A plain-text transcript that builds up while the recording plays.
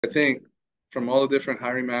I think from all the different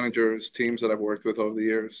hiring managers, teams that I've worked with over the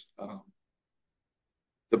years,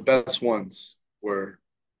 the best ones were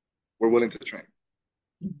willing to train.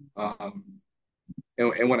 Um,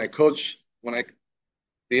 and when I coach, the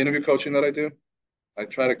interview coaching that I do, I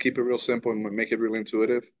try to keep it real simple and make it real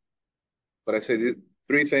intuitive. But I say the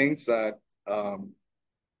three things that um,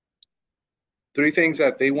 three things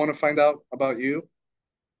that they want to find out about you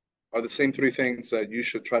are the same three things that you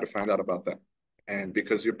should try to find out about them. And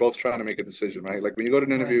because you're both trying to make a decision, right? Like when you go to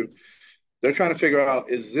an interview, Right. they're trying to figure out,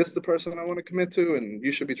 is this the person I want to commit to? And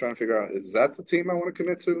you should be trying to figure out, is that the team I want to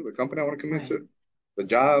commit to, the company I want to commit Right. to, the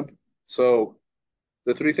job? So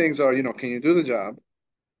the three things are, can you do the job?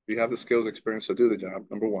 Do you have the skills, experience to do the job?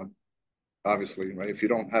 Number one, obviously, right? If you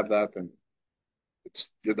don't have that, then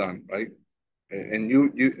you're done, right? And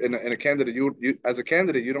in a candidate, you as a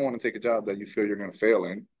candidate, you don't want to take a job that you feel you're going to fail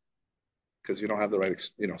in because you don't have the right,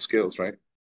 skills, right?